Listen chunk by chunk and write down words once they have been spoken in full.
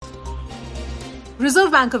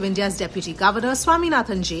Reserve Bank of India's Deputy Governor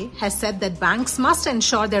Swaminathan J has said that banks must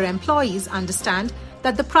ensure their employees understand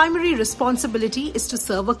that the primary responsibility is to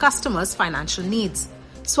serve a customer's financial needs.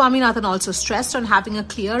 Swaminathan also stressed on having a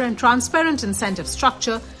clear and transparent incentive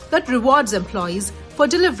structure that rewards employees for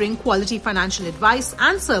delivering quality financial advice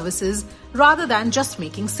and services rather than just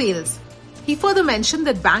making sales. He further mentioned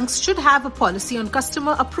that banks should have a policy on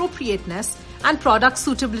customer appropriateness and product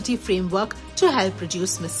suitability framework to help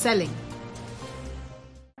reduce mis-selling.